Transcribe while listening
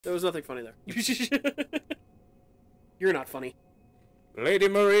There was nothing funny there. You're not funny. Lady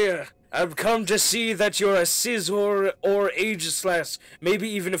Maria, I've come to see that you're a scissor or ageless, maybe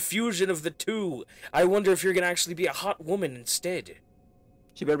even a fusion of the two. I wonder if you're gonna actually be a hot woman instead.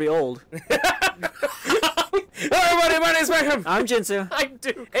 She better be old. Hello everybody, my name's Malcolm. I'm Jinsu. I'm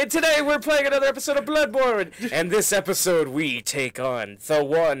Duke. And today we're playing another episode of Bloodborne. And this episode we take on the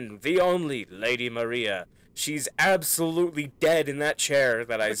one, the only Lady Maria. She's absolutely dead in that chair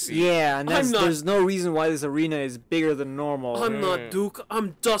that I see. Yeah, and there's no reason why this arena is bigger than normal. I'm not Duke,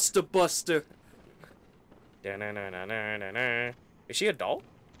 I'm Duster Buster. Is she a doll?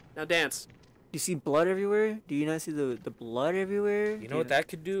 Now dance. Do you see blood everywhere? Do you not see the blood everywhere? You know what that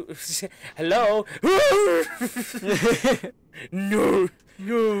could do? Hello? No.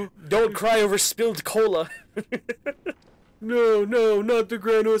 No. Don't cry over spilled cola. No, not the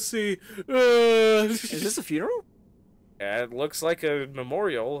Grand O.C. Is this a funeral? Yeah, it looks like a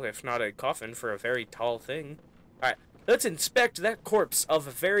memorial, if not a coffin, for a very tall thing. Alright, let's inspect that corpse of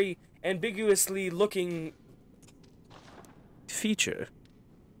a very ambiguously looking feature.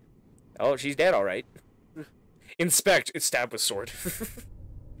 Oh, she's dead, alright. Inspect, it's stabbed with sword.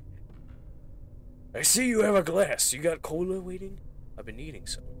 I see you have a glass. You got cola waiting? I've been eating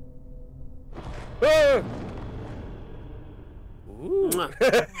some. Ah! Ooh. Should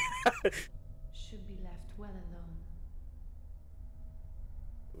be left well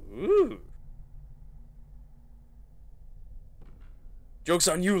alone. Ooh. Joke's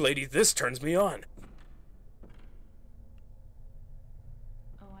on you, lady. This turns me on.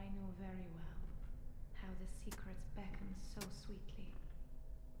 Oh, I know very well how the secrets beckon so sweetly.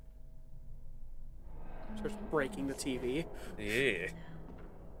 Starts breaking the TV. Yeah.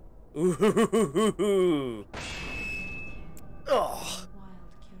 Ooh. Oh, Wild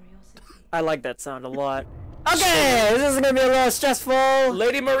curiosity. I like that sound a lot. Okay, this is gonna be a little stressful.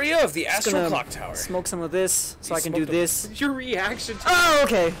 Lady Maria of the Just Astral gonna Clock Tower. Smoke some of this so You I can do smoked this. Your reaction to Oh,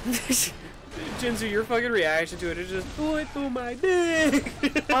 okay. Jinzu, your fucking reaction to it is just boy through my dick.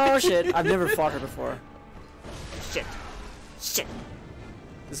 Oh shit! I've never fought her before. Shit. Shit.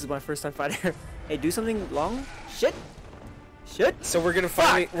 This is my first time fighting her. Hey, do something long. Shit. Shit. So we're gonna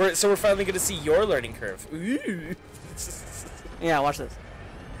finally, we're finally gonna see your learning curve. Ooh. Yeah, watch this.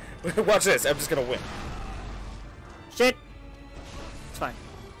 Watch this. I'm just gonna win. Shit. It's fine.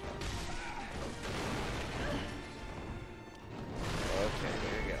 Okay,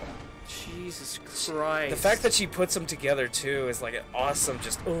 there you go. Jesus Christ. The fact that she puts them together too is like an awesome.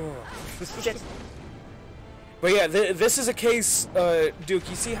 Just oh. Shit. But yeah, this is a case, Duke.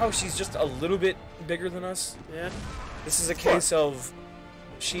 You see how she's just a little bit bigger than us? Yeah. This is a case of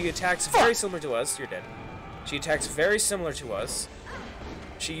she attacks very similar to us. You're dead. She attacks very similar to us.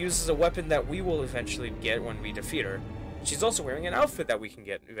 She uses a weapon that we will eventually get when we defeat her. She's also wearing an outfit that we can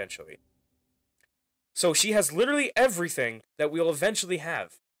get eventually. So she has literally everything that we'll eventually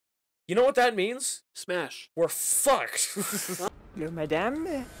have. You know what that means? Smash. We're fucked. Hello,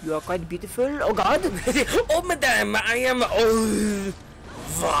 madame. You are quite beautiful. Oh god. Oh, madame, I am... Oh,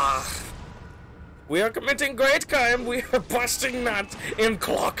 we are committing great crime. We are busting nuts in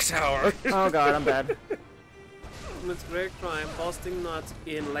Clock Tower. Oh god, I'm bad. It's great crime, busting nuts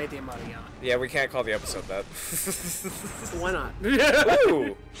in Lady Maria. Yeah, we can't call the episode that. Why not?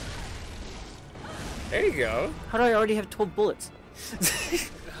 Ooh. There you go. How do I already have 12 bullets?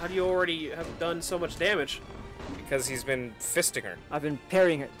 How do you already have done so much damage? Because he's been fisting her. I've been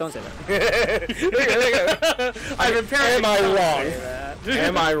parrying her. Don't say that. I've been parrying. Am I Don't wrong? say that.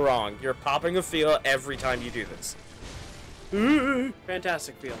 Am I wrong? You're popping a feel every time you do this.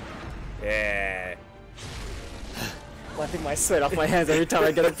 Fantastic feel. Yeah. Wiping my sweat off my hands every time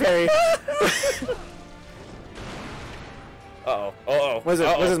I get a parry. Uh-oh. Uh-oh. What is it?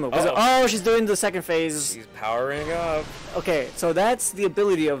 What is this move? What is it? Oh, she's doing the second phase. She's powering up. Okay, so that's the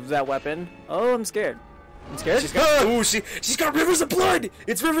ability of that weapon. Oh, I'm scared. I'm scared? She's got, ooh, she's got rivers of blood!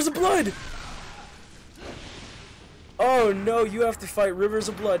 It's rivers of blood! Oh no, you have to fight rivers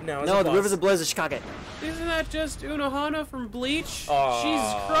of blood now. No, the rivers of blood is a Shikage. Isn't that just Unohana from Bleach? Aw.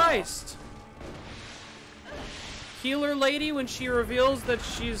 Jesus Christ. Healer lady when she reveals that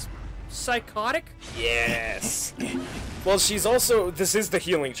she's psychotic? Yes. Well, she's also... This is the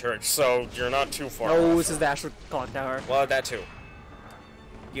healing church, so you're not too far Oh, off. this is the Astral Clock Tower. Well, that too.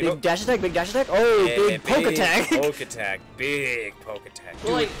 You Big dash attack, big dash attack. Oh, Yeah, big poke attack. Poke attack. Big poke attack.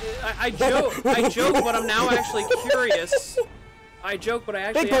 Well, like, I joke, but I'm now actually curious. I joke, but I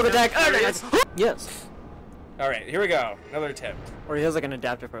actually Big poke am now attack. curious. Yes. Alright, here we go. Another attempt. Or he has like an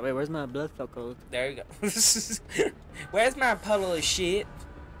adapter for it. Wait, where's my blood cell code? There you go. Where's my puddle of shit?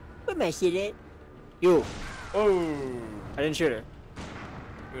 Where my shit at? You. Oh. I didn't shoot her.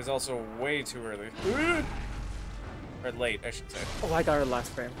 It was also way too early. Or late, I should say. Oh, I got her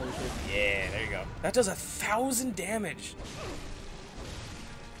last frame. Holy shit. Yeah, there you go. That does 1,000 damage.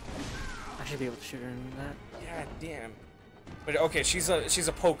 I should be able to shoot her in that. God damn. But okay, she's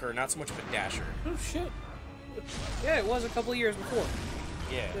a poker, not so much of a dasher. Oh shit. Yeah, it was a couple of years before.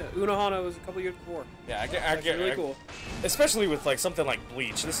 Yeah. Unohana was a couple of years before. Yeah, I That's get really cool. Especially with like something like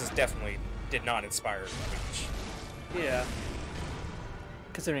Bleach. This is definitely did not inspire Bleach. Yeah.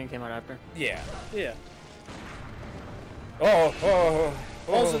 Considering it came out after. Yeah. Yeah. Oh.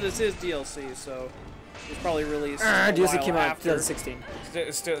 Also, this is DLC, so it's probably released. DLC came out in after. 2016.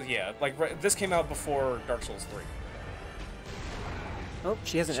 Still, yeah. Like this came out before Dark Souls 3. Oh,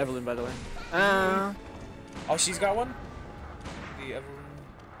 she has an Evelyn, by the way. Oh, she's got one. The Evelyn.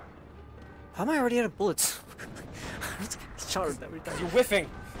 How am I already out of bullets? Charged every time. You're whiffing.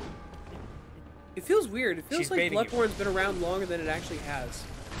 It feels weird. It feels She's like baiting you. Bloodborne's been around longer than it actually has.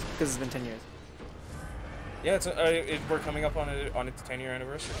 Because it's been 10 years. Yeah, we're coming up on its 10-year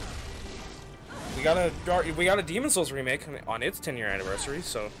anniversary. We got a Demon Souls remake on its 10-year anniversary,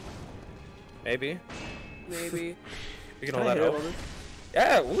 so maybe Maybe. we can hold that up.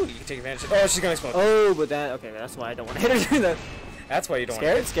 Yeah, ooh, you can take advantage. Oh, she's gonna explode. Oh, but that okay. That's why I don't want to hit her. Do that. That's why you don't.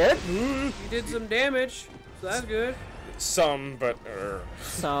 Scared? Scared? You did some damage, so that's good. Some, but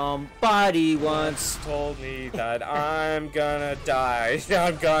Somebody once told me that I'm gonna die.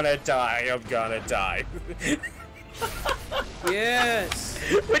 I'm gonna die. I'm gonna die. Yes.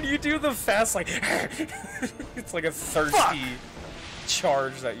 When you do the fast, like it's like a thirsty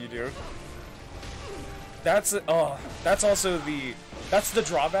charge that you do. That's also the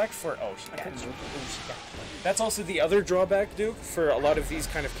drawback for she got it. That's also the other drawback, Duke, for a lot of these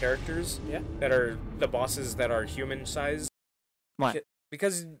kind of characters. Yeah. That are the bosses that are human sized. What?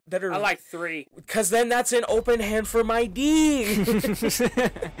 Because that are I like 3. Because then that's an open hand for my D.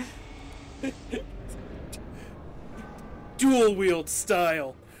 Dual wield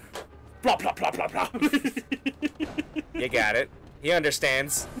style. Blah blah blah blah blah. You got it. He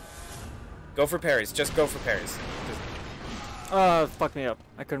understands. Go for parries. Just go for parries. Fuck me up.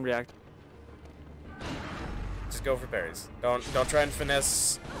 I couldn't react. Just go for parries. Don't try and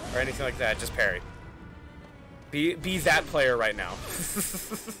finesse or anything like that. Just parry. Be that player right now.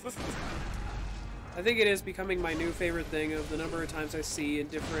 I think it is becoming my new favorite thing of the number of times I see in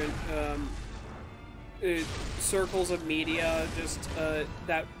different circles of media, just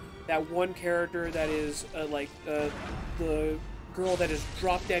that one character that is like the girl that is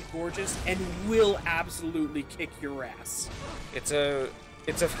drop dead gorgeous and will absolutely kick your ass. It's a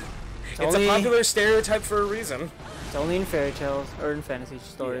popular stereotype for a reason. It's only in fairy tales or in fantasy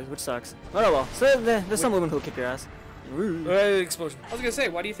stories, which sucks. Oh well. So there's some women who'll kick your ass. Explosion. I was gonna say,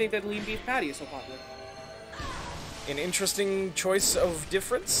 why do you think that lean beef patty is so popular? An interesting choice of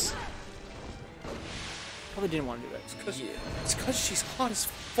difference. Probably didn't want to do that. It's because she's hot as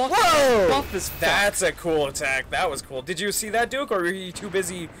fuck. Whoa! Buff as fuck. That's a cool attack. That was cool. Did you see that, Duke, or were you too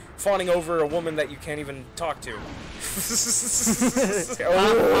busy fawning over a woman that you can't even talk to? What's this?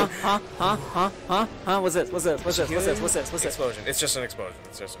 Explosion. It's just an explosion.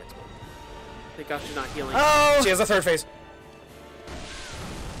 Thank God you're not healing. Oh! She has a third phase.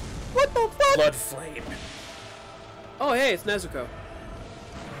 What the fuck? Blood flame. Oh, hey, it's Nezuko.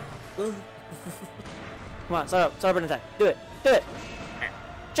 Come on, start up an attack. Do it.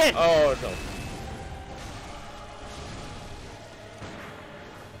 Chin! Oh no.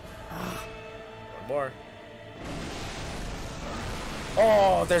 One more.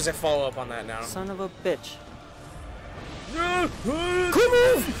 Oh, there's a follow-up on that now. Son of a bitch. Cool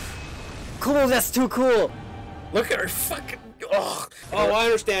move! Cool move, that's too cool! Look at her fucking... Oh, I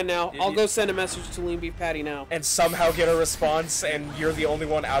understand now. I'll go send a message to Lean Beef Patty now. And somehow get a response, and you're the only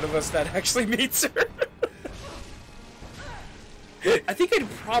one out of us that actually meets her. I think I'd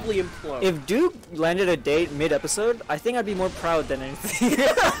probably implode. If Duke landed a date mid-episode, I think I'd be more proud than anything.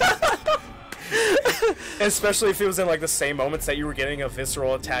 Especially if it was in like the same moments that you were getting a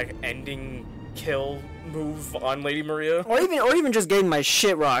visceral attack ending kill move on Lady Maria. or even just getting my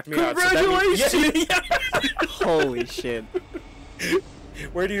shit rocked. Congratulations! Holy shit.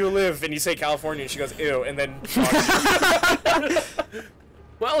 Where do you live? And you say California, and she goes, ew, and then...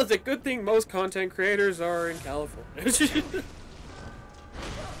 Well, it's a good thing most content creators are in California.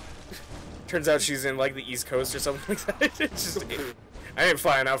 Turns out she's in like the East Coast or something like that. It's just... I ain't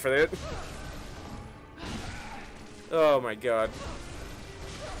flying out for that. Oh my god.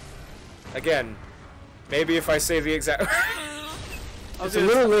 Again, maybe if I say the exact... It's a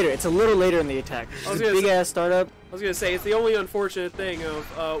little later in the attack. It's a big ass startup. I was gonna say it's the only unfortunate thing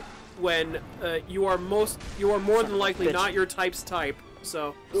of when you are more than likely Bitch. not your type's type,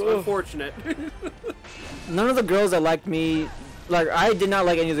 so it's unfortunate. None of the girls that liked me, like, I did not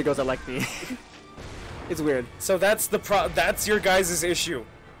like any of the girls that liked me. It's weird. So that's that's your guys' issue.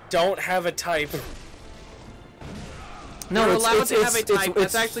 Don't have a type. No, You're it's, allowed it's, to have a it's, type. it's,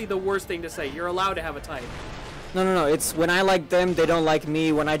 That's actually the worst thing to say. You're allowed to have a type. No. It's when I like them, they don't like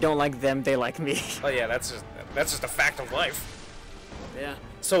me. When I don't like them, they like me. Oh yeah, that's just a fact of life. Yeah.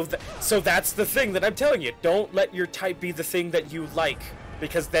 So that's the thing that I'm telling you. Don't let your type be the thing that you like,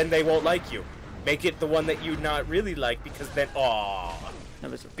 because then they won't like you. Make it the one that you not really like, because then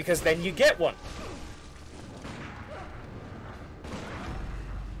because then you get one.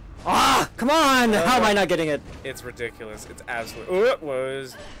 Ah, come on! How am I not getting it? It's ridiculous. It's absolutely. Oh, it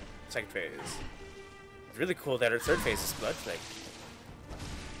was second phase. It's really cool that our third phase is blood flame.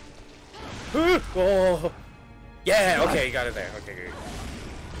 Oh, yeah. Okay, you got it there. Okay, good.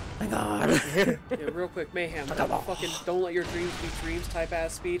 My God. Yeah, real quick, Mayhem. Fucking don't let your dreams be dreams type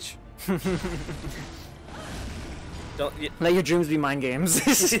ass speech. Don't. Let your dreams be mind games.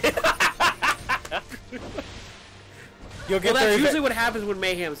 You'll get Well, there. that's usually what happens when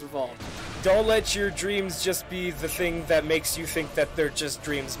Mayhem's involved. Don't let your dreams just be the thing that makes you think that they're just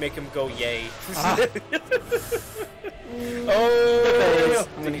dreams. Make them go yay. Oh!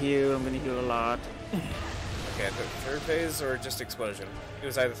 I'm gonna heal a lot. Okay, the third phase or just explosion? It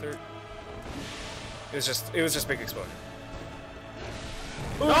was either third. It was just big explosion.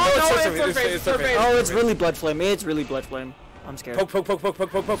 Ooh, no, it's third phase. Oh, it's really blood flame. It's really blood flame. I'm scared.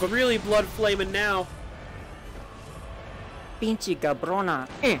 Poke. Really blood flaming now. Pinche cabrona.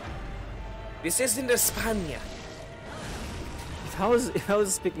 This isn't España. If I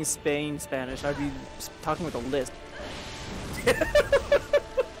was speaking Spanish, I'd be talking with a lisp.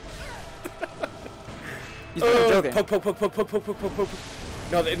 You think I'm joking? Poke.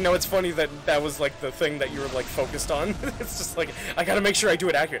 No, it's funny that was like the thing that you were like focused on. It's just like, I gotta make sure I do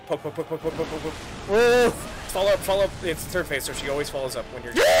it accurate. Poke. Whoa. Follow up. It's the third phase, so she always follows up when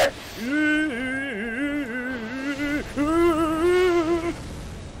you're.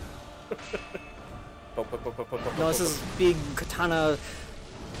 Poke. No, this is big katana.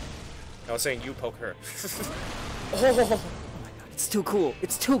 I was saying you poke her. Oh. It's too cool.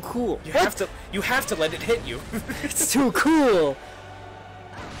 It's too cool. You have to let it hit you. It's too cool.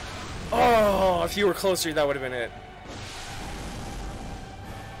 Oh, if you were closer, that would have been it.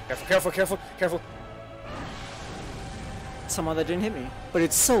 Careful. Somehow that didn't hit me, but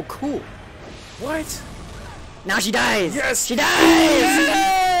it's so cool. What? Now she dies. Yes, she dies.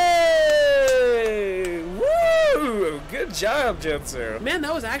 Yay! Woo! Good job, Jetsu. Man,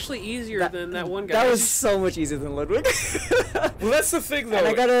 that was actually easier than that one guy. That was so much easier than Ludwig. Well, that's the thing, though. And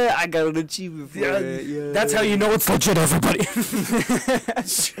I got an achievement for it. Yeah. That's how you know it's legit, everybody.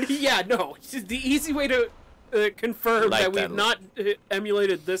 Yeah, no. The easy way to confirm that we've not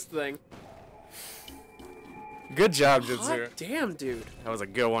emulated this thing. Good job, God Jetsu. damn, dude. That was a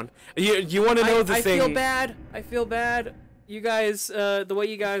good one. You want to know the thing? I feel bad. You guys, the way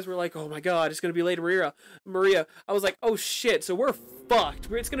you guys were like, oh my god, it's gonna be later, Maria. I was like, oh shit, so we're fucked.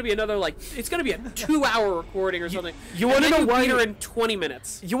 It's gonna be another, like, it's gonna be a 2-hour recording or something. You want to know why? You're in 20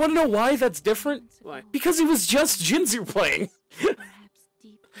 minutes. You want to know why that's different? Why? Because it was just Jinzu playing. Yeah.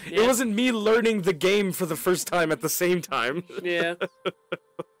 It wasn't me learning the game for the first time at the same time. Yeah. Not that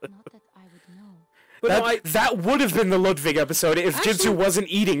I would know. But that would have been the Ludwig episode if Actually, Jinzu wasn't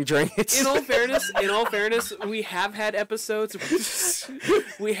eating during it. in all fairness, we have had episodes.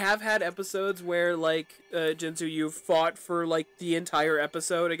 We have had episodes where, like, Jinzu, you've fought for like the entire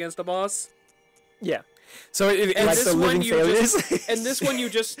episode against a boss. Yeah. So And Like this the one living you failures. and this one you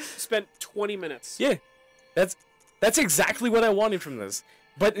just spent 20 minutes. Yeah, that's exactly what I wanted from this.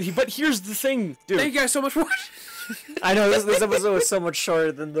 But here's the thing, dude. Thank you guys so much for watching. I know this episode was so much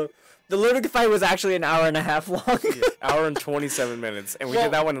shorter than the Ludwig fight was actually an hour and a half long. Yeah, hour and 27 minutes, and we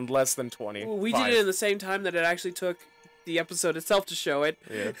did that one in less than 20. We did it in the same time that it actually took the episode itself to show it.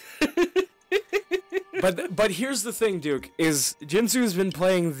 Yeah. But here's the thing, Duke, is Jinzu's been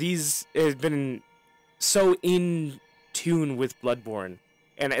playing these, has been so in tune with Bloodborne,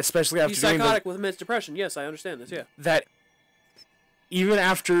 and especially after He's doing psychotic with immense depression. Yes, I understand this. Yeah. that even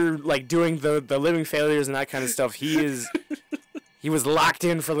after like doing the living failures and that kind of stuff, he was locked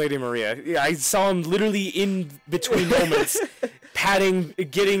in for Lady Maria. Yeah, I saw him literally in between moments,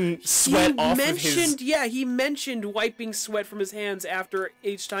 getting sweat off of his. Yeah, he mentioned wiping sweat from his hands after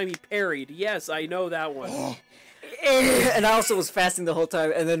each time he parried. Yes, I know that one. And I also was fasting the whole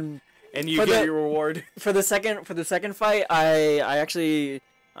time, and then And you get your reward. for the second fight, I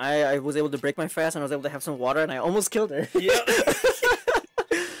was able to break my fast, and I was able to have some water, and I almost killed her. Yeah.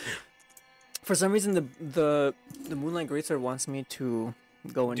 For some reason, the Moonlight Greatsword wants me to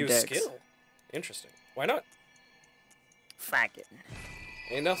go in Do Dex. skill. Interesting. Why not? Fuck it.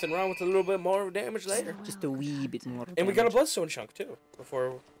 Ain't nothing wrong with a little bit more damage later. Just a wee bit more. And we got a bloodstone chunk too.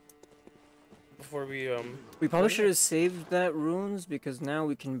 Before we We probably should have saved that runes because now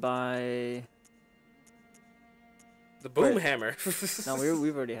we can buy. the boom Wait. hammer. No,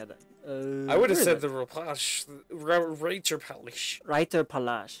 we've already had that. I would have where said is the Raplash, Raiter Palash. it? Reiter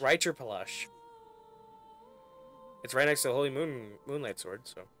Palash. Reiter Palash. It's right next to the Holy Moonlight Sword,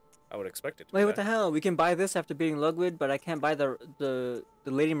 so I would expect it to Wait, be what the that. hell? We can buy this after beating Ludwig, but I can't buy the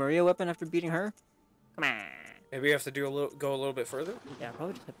Lady Maria weapon after beating her? Come on. Maybe we have to go a little bit further? Yeah, I'll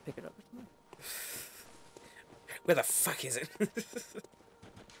probably just have to pick it up or something. Where the fuck is it?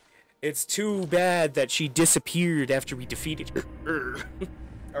 It's too bad that she disappeared after we defeated her.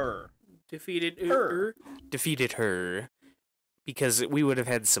 Defeated Her. Defeated her. Because we would have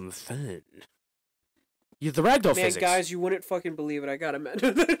had some fun. The ragdoll Man, physics. guys, you wouldn't fucking believe it. I got him.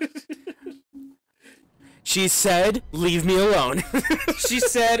 She said, leave me alone. She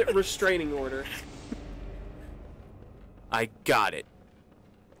said restraining order. I got it.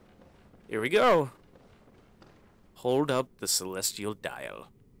 Here we go. Hold up the celestial dial.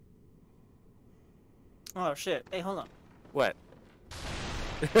 Oh shit! Hey, hold on. What?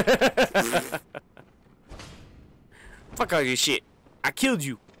 Fuck all your shit. I killed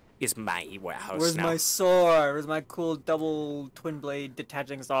you. It's my warehouse Where's now. my sword? Where's my cool double twin blade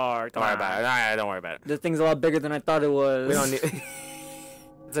detaching sword? Don't worry about it. Nah, don't worry about it. This thing's a lot bigger than I thought it was. We don't need...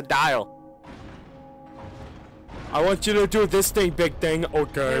 It's a dial. I want you to do this thing, big thing.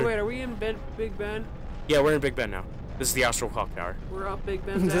 Okay. Hey, wait, are we in Big Ben? Yeah, we're in Big Ben now. This is the Astral Clock Tower. We're up Big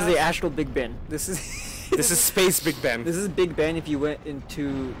Ben. This is the Astral Big Ben. This is. This is Space Big Ben. This is Big Ben if you went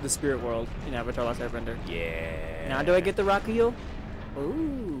into the spirit world in Avatar: Last Airbender. Yeah. Now do I get the Rakuyo?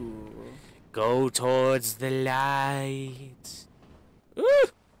 Ooh. Go towards the light. Ooh.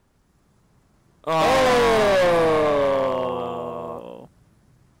 Oh.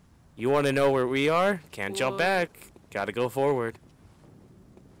 You want to know where we are? Can't jump What? back. Gotta go forward.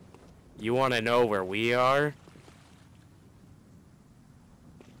 You want to know where we are?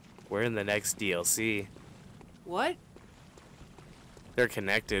 We're in the next DLC. What? They're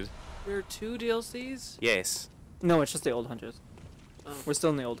connected. There are 2 DLCs? Yes. No, it's just the old hunters. Oh. We're still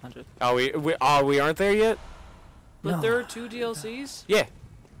in the old hunters. Oh, we aren't there yet? But No. there are 2 DLCs? Yeah.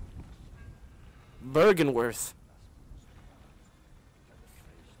 Bergenworth.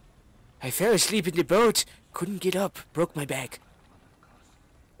 I fell asleep in the boat. Couldn't get up. Broke my back.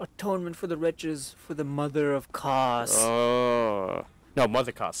 Atonement for the wretches, for the mother of Kos. Oh. No,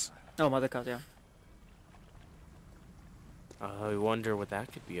 Mother Cos. Oh, Mother Kos, yeah. I wonder what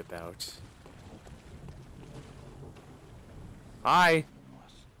that could be about. Hi.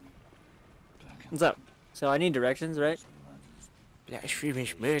 What's up? So I need directions, right?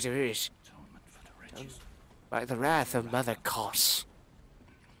 Blasphemous murderers. Done by the wrath of Mother Cos.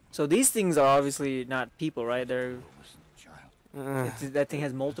 So these things are obviously not people, right? They're that thing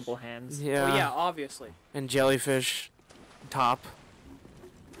has multiple hands. Yeah. Oh, yeah, obviously. And jellyfish. Top.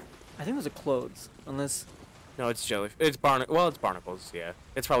 I think those are clothes, unless. No, it's jellyfish. It's well, it's barnacles. Yeah.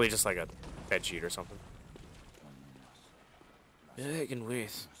 It's probably just like a bed sheet or something.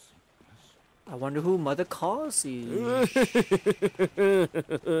 Bergenworth. I wonder who Mother Kos is.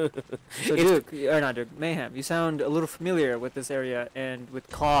 So Duke, or not Duke, Mayhem, you sound a little familiar with this area and with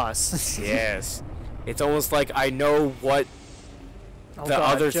Kos. Yes. It's almost like I know what Oh the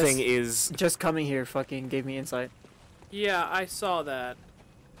God, other just- thing is. Just coming here fucking gave me insight. Yeah, I saw that.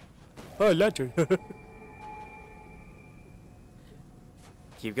 Oh, letter.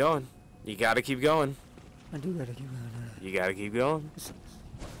 Keep going. You gotta keep going. I do gotta keep You gotta keep going.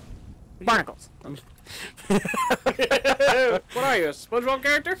 Barnacles. What are you, a SpongeBob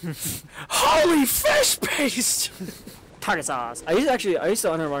character? Holy fish paste! Tartar sauce. I used to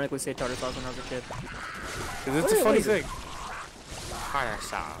unironically say tartar sauce when I was a kid. It's a funny is it? thing. Tartar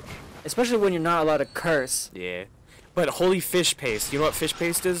sauce. Especially when you're not allowed to curse. Yeah. But holy fish paste. You know what fish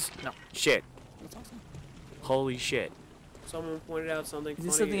paste is? No. Shit. That's awesome. Holy shit. Someone pointed out something Is funny.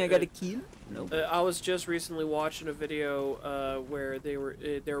 this something I gotta kill? No. I was just recently watching a video where they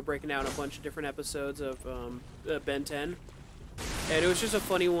were breaking down a bunch of different episodes of Ben 10, and it was just a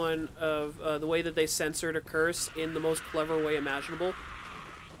funny one of the way that they censored a curse in the most clever way imaginable.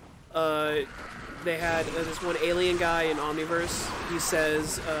 They had this one alien guy in Omniverse.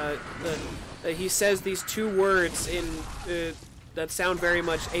 He says these 2 words in that sound very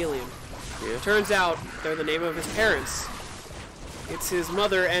much alien. Yeah. Turns out they're the name of his parents. It's his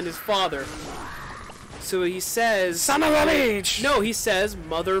mother and his father. So he says... Son of a bitch! No, he says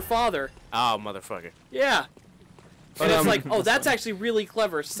mother, father. Oh, motherfucker. Yeah. But, And it's like, oh, that's actually really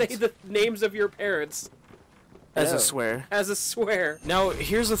clever. Say the names of your parents As Yeah. a swear. as a swear. Now,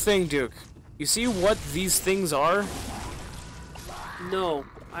 here's the thing, Duke. You see what these things are? No,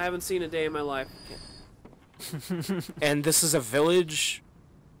 I haven't seen a day in my life. And this is a village.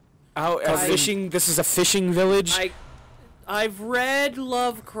 Out I- fishing. This is a fishing village. I've read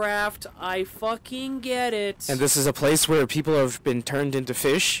Lovecraft. I fucking get it. And this is a place where people have been turned into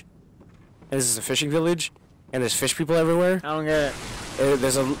fish. And this is a fishing village. And there's fish people everywhere. I don't get it.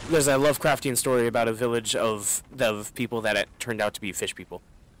 There's a Lovecraftian story about a village of people that turned out to be fish people,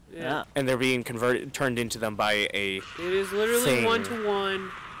 Yeah. and they're being turned into them by a It is literally thing. 1-to-1.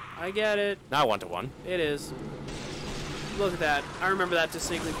 I get it. not 1-to-1. It is. Look at that. I remember that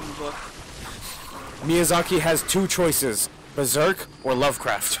distinctly from the book. Miyazaki has two choices: Berserk or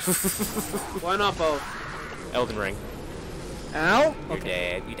Lovecraft. Why not both? Elden Ring. Ow! You're Okay.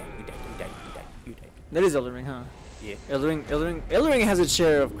 dead. You dead. You dead. You dead. You dead. You dead. That is Elden Ring, huh? Yeah. Elden Ring has its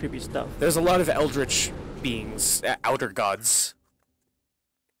share of creepy stuff. There's a lot of eldritch beings, outer gods.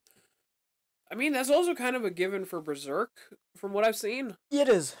 I mean, that's also kind of a given for Berserk, from what I've seen. It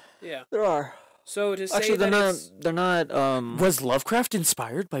is. Yeah. There are. So to say Actually, that they're not. Was Lovecraft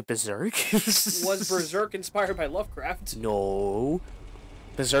inspired by Berserk? was Berserk inspired by Lovecraft? No.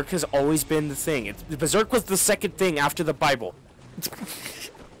 Berserk has always been the thing. Berserk was the second thing after the Bible.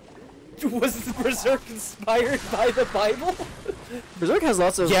 Was Berserk inspired by the Bible? Berserk has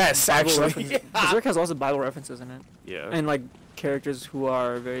lots of Yes, Bible actually. references. Yeah. Berserk has lots of Bible references in it, Yeah. and like characters who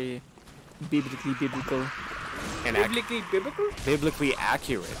are very biblical. And Biblically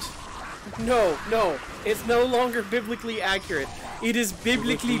accurate. No, it's no longer biblically accurate. It is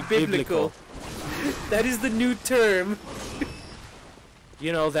biblically biblical. That is the new term.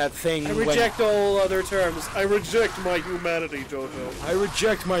 You know that thing. I reject all other terms. I reject my humanity, Jojo. I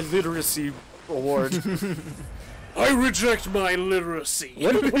reject my literacy award. I reject my literacy.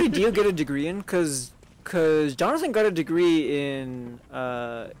 What did Dio get a degree in? Cause Jonathan got a degree in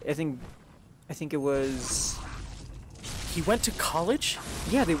I think it was, He went to college?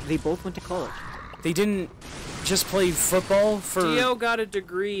 yeah, they both went to college. They didn't just play football for Dio got a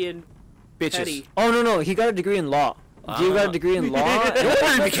degree in bitches. petty. Oh no, he got a degree in law. Dio got a degree in law.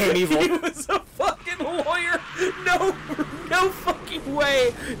 He became evil. He was a fucking lawyer. No fucking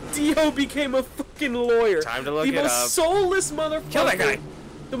way. Dio became a fucking lawyer. Time to look the it most up. soulless motherfucker. Kill that guy.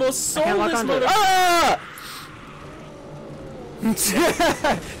 The most I can't lock soulless onto it. motherfucker. Ah!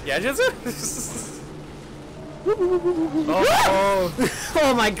 Yeah, just. Oh,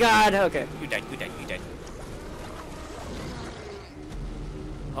 Oh my god. Okay. you dead.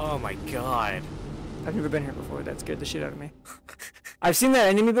 Oh my god. I've never been here before. That scared the shit out of me. I've seen that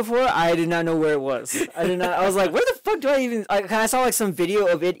enemy before. I did not know where it was. I was like, where the fuck do I even? I saw like some video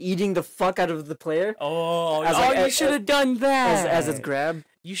of it eating the fuck out of the player Oh, As like- you as- should have done that. as it's grabbed.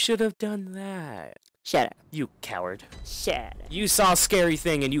 You should have done that. Shut up. You coward. Shut up. You saw scary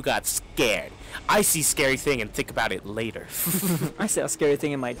thing and you got scared. I see scary thing and think about it later. I saw a scary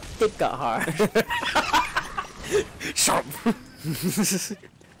thing and my dick got hard. Sharp.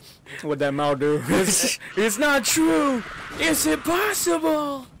 What'd that mouth do? It's not true. It's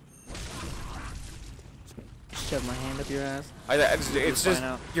impossible. Shove my hand up your ass. It's just find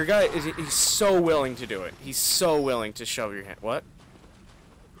out. your guy. He's so willing to do it. He's so willing to shove your hand. What?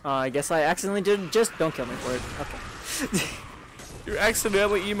 I guess I accidentally did. Just don't kill me for it. Okay. You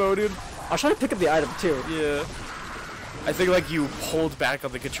accidentally emoted. I'll try to pick up the item too. Yeah. I think like you pulled back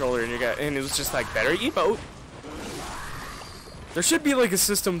on the controller and you got, and it was just like better emote. There should be like a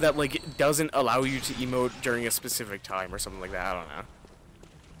system that like doesn't allow you to emote during a specific time or something like that. I don't know.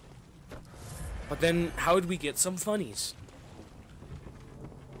 But then, how would we get some funnies?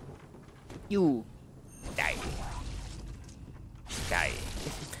 You. Die. Die.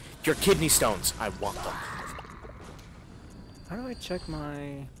 Your kidney stones. I want them. How do I check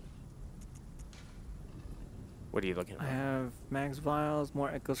my? What are you looking I at? have max vials, more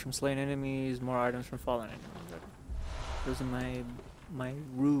echoes from slain enemies, more items from fallen enemies. Those are my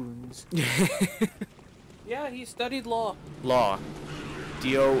runes. Yeah, he studied law. Law.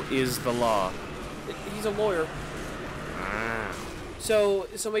 Dio is the law. He's a lawyer. Ah. So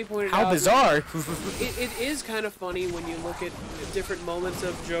somebody pointed How out. bizarre. It is kind of funny when you look at different moments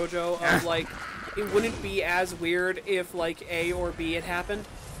of JoJo of like, it wouldn't be as weird if like A or B had happened.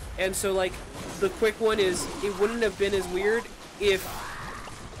 And so like, the quick one is, it wouldn't have been as weird if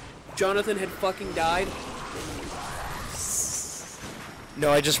Jonathan had fucking died.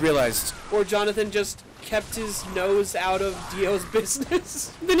 No, I just realized. Or Jonathan just kept his nose out of Dio's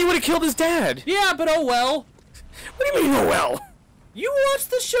business. Then he would have killed his dad. Yeah, but oh well. What do you mean, oh well? You watched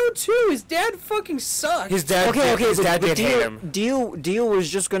the show too. His dad fucking sucked. His dad. His dad did hate him Dio was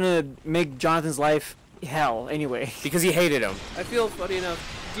just gonna make Jonathan's life hell anyway. because he hated him. I feel funny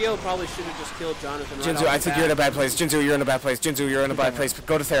enough. Dio probably should have just killed Jonathan. Right Jinzu, off I the think bat. you're in a bad place. Jinzu, you're in a bad place. Jinzu, you're in a bad place.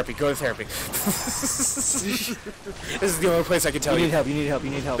 Go to therapy. Go to therapy. This is the only place I can tell You you. need help. You need help. You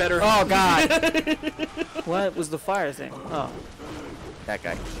need help. Better. Oh God. What was the fire thing? Oh, That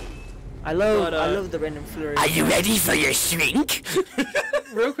guy. I love But, I love the random flurry. Are you ready for your shrink?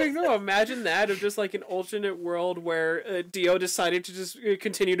 Real quick though, imagine that of just like an alternate world where Dio decided to just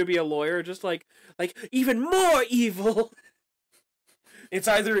continue to be a lawyer, just like even more evil. It's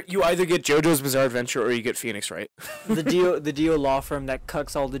you either get JoJo's Bizarre Adventure or you get Phoenix, right? the Dio law firm that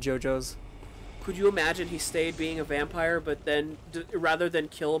cucks all the JoJos. Could you imagine he stayed being a vampire, but then rather than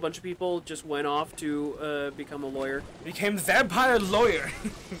kill a bunch of people, just went off to become a lawyer? Became vampire lawyer.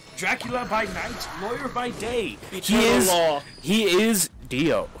 Dracula by night, lawyer by day. Eternal law. He is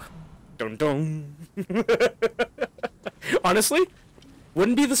Dio. Dun dun. Honestly,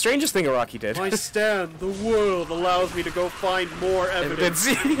 wouldn't be the strangest thing Araki did. I stand. The world allows me to go find more evidence.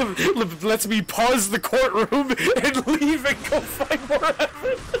 Lets me pause the courtroom and leave and go find more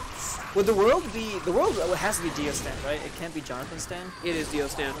evidence. Would the world has to be Dio stand, right? It can't be Jonathan stand. It is Dio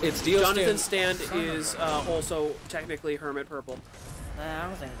Stand. It's Dio Jonathan's stand is also technically Hermit Purple. Nah, I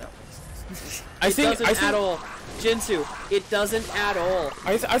don't think that makes sense. It doesn't at all. Jinsu, it doesn't at all.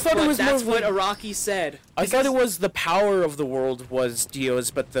 I thought But it was that's more what like, Araki said. I thought it was the power of the world was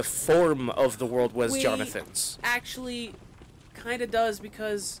Dio's, but the form of the world was Wait. Jonathan's. Actually, kind of does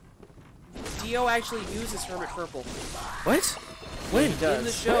because Dio actually uses Hermit Purple. What? When? In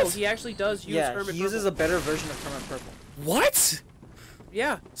the show, he actually does use Yeah, Hermit he uses Purple. a better version of Hermit Purple. What?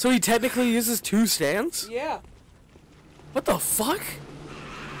 Yeah. So he technically uses two stands? Yeah. What the fuck?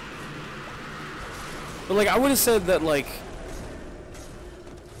 But like, I would have said that like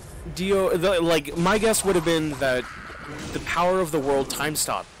Dio, like my guess would have been that the power of the world time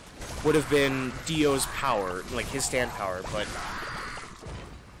stop would have been Dio's power, like his stand power, but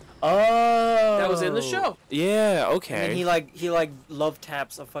oh, That was in the show. Yeah, okay. And then he love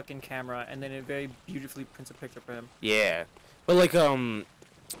taps a fucking camera, and then it very beautifully prints a picture for him. Yeah, but like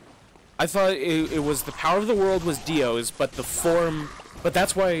I thought it was the power of the world was Dio's, but the form, but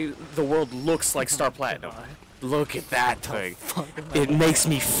that's why the world looks like Star Platinum. Look at that thing. It makes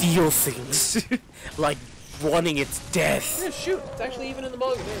me feel things, like wanting its death. Yeah, shoot. It's actually even in the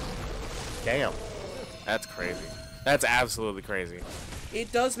manga. There. Damn, that's crazy. That's absolutely crazy.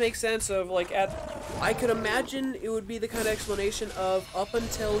 It does make sense of like I could imagine it would be the kind of explanation of up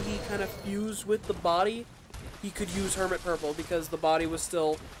until he kind of fused with the body, he could use Hermit Purple because the body was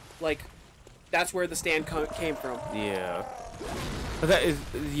still like that's where the stand came from. Yeah. But that is,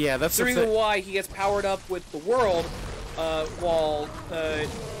 yeah, that's The the reason thing. why he gets powered up with the world, while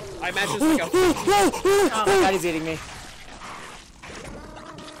I imagine it's like a Oh my god, he's eating me.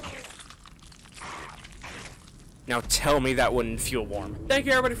 Now tell me that wouldn't feel warm. Thank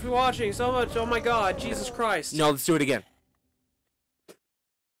you everybody for watching so much. Oh my god, Jesus Christ. No, let's do it again.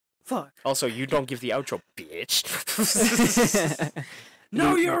 Fuck. Also, you don't give the outro, bitch.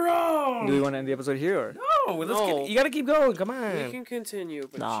 No, you're wrong. Do we want to end the episode here, or? No, let's No. you gotta keep going. Come We on. can continue,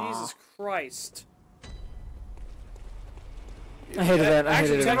 but Nah. Jesus Christ. I hated that. I Actually,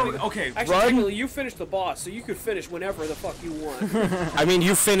 hated it. technically, Okay, technically, you finished the boss, so you could finish whenever the fuck you want. I mean,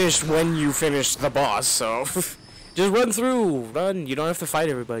 you finished when you finished the boss, so just run through. Run. You don't have to fight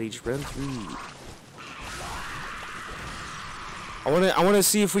everybody. Just run through. I wanna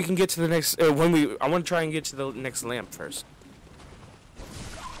see if we can get to the next. I wanna try and get to the next lamp first.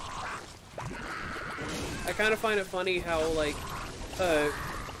 I kind of find it funny how, like,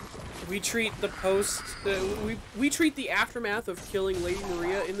 we treat the we treat the aftermath of killing Lady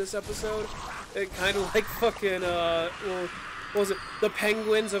Maria in this episode kind of like fucking, what was it? The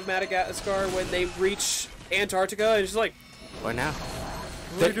penguins of Madagascar when they reach Antarctica, and it's just like, What now?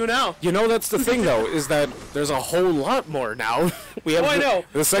 what do we do now? You know, that's the thing, though, is that there's a whole lot more now. We have Oh, I know,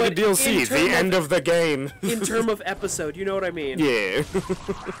 the second but DLC, in the term end of the game. In term of episode, you know what I mean? Yeah.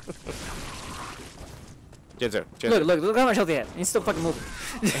 Jinzu, Look how much health he had. He's still fucking moving.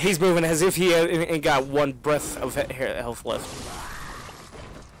 He's moving as if he ain't got one breath of health left.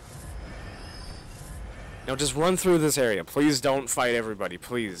 Now just run through this area. Please don't fight everybody.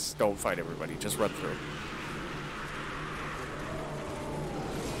 Please don't fight everybody. Just run through.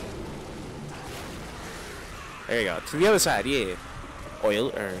 There you go. To the other side, yeah.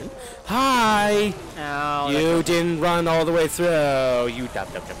 Oil urn. Hi! Ow, You didn't run all the way through. You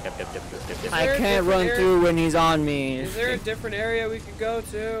I can't run through when he's on me. Is there a different area we could go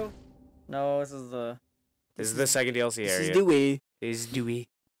to? No, this is the... This is the second DLC area. This is Dewey. This is Dewey.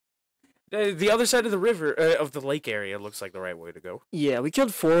 The other side of the river, of the lake area, looks like the right way to go. Yeah, we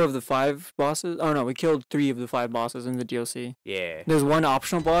killed 4 of the 5 bosses. Oh no, we killed 3 of the 5 bosses in the DLC. Yeah. There's one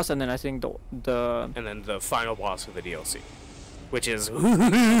optional boss, and then I think the And then the final boss of the DLC, which is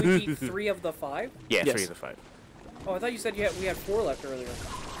We beat 3 of the 5? yeah, Yes. 3 of the 5. Oh, I thought you said we had 4 left earlier.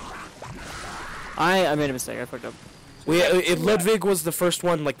 I made a mistake. I fucked up. Ludwig was the first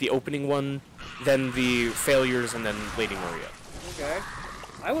one, like the opening one, then the failures, and then Lady Maria. Okay.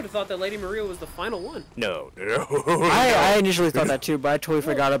 I would have thought that Lady Maria was the final one. No. I initially thought that too, but I totally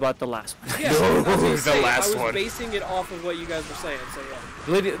forgot about the last one. Yeah, No, I was the last I was one. basing it off of what you guys were saying, so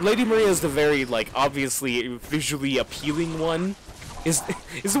yeah. Lady Maria is the very, like, obviously visually appealing one. Is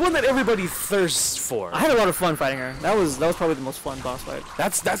the one that everybody thirsts for. I had a lot of fun fighting her. That was probably the most fun boss fight.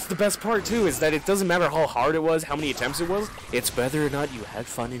 That's the best part too, is that it doesn't matter how hard it was, how many attempts it was, it's whether or not you had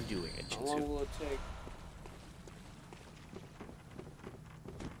fun in doing it. How long will it take?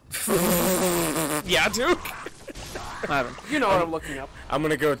 Yeah, dude. I haven't. You know what I'm looking up. I'm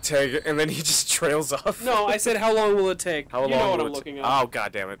gonna go take it, and then he just trails off. No, I said how long will it take? How you long know what will I'm it looking ta- up. Oh,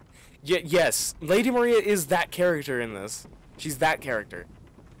 god damn it. Yes, Lady Maria is that character in this. She's that character.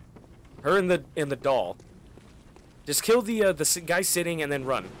 Her and the doll. Just kill the guy sitting and then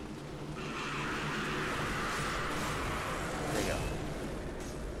run. There you go.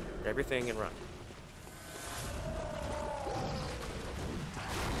 Grab your thing and run.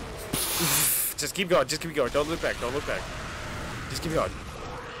 Just keep going. Just keep going. Don't look back. Don't look back. Just keep going.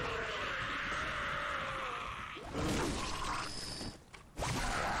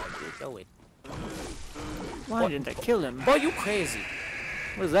 Go it. Why didn't I kill him? Boy, you crazy.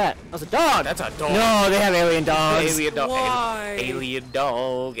 What is that? That's a dog. That's a dog. No, they have alien dogs. Alien dog. Why? Alien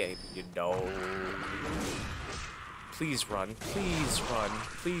dog. Alien dog. Please run. Please run.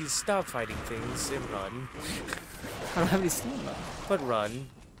 Please stop fighting things and run. I don't have any stamina. But run.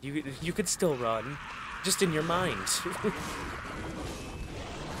 You could still run. Just in your mind.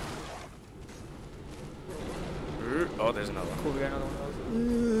 Oh, there's another one. Cool, we got another one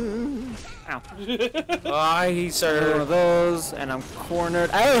of those. Ow. Aye, One sir. of those, and I'm cornered.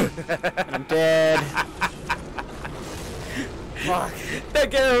 Ow! And I'm dead. Fuck.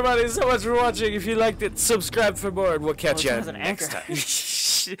 Thank you, everybody, so much for watching. If you liked it, subscribe for more, and we'll catch Oh, it you has an next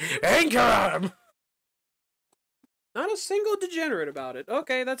anchor. time. Anchor! Not a single degenerate about it.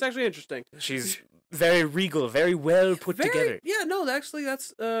 Okay, that's actually interesting. She's very regal, very well put together. Yeah, no, actually,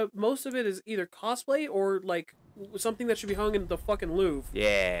 that's most of it is either cosplay or like something that should be hung in the fucking Louvre.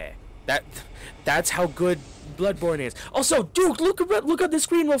 Yeah, that's how good Bloodborne is. Also, Duke, look at the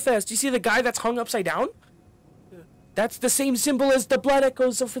screen real fast. You see the guy that's hung upside down? Yeah. That's the same symbol as the blood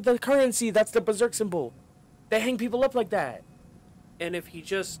echoes for the currency. That's the berserk symbol. They hang people up like that. And if he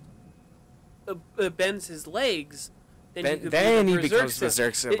just bends his legs, then he, could Then be he the becomes symbol.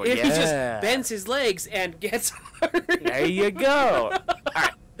 berserk symbol. If Yeah. he just bends his legs and gets hurt. There you go.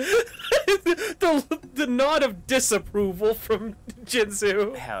 Alright. the nod of disapproval from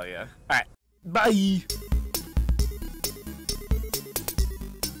Jinzu. Hell yeah. Alright. Bye.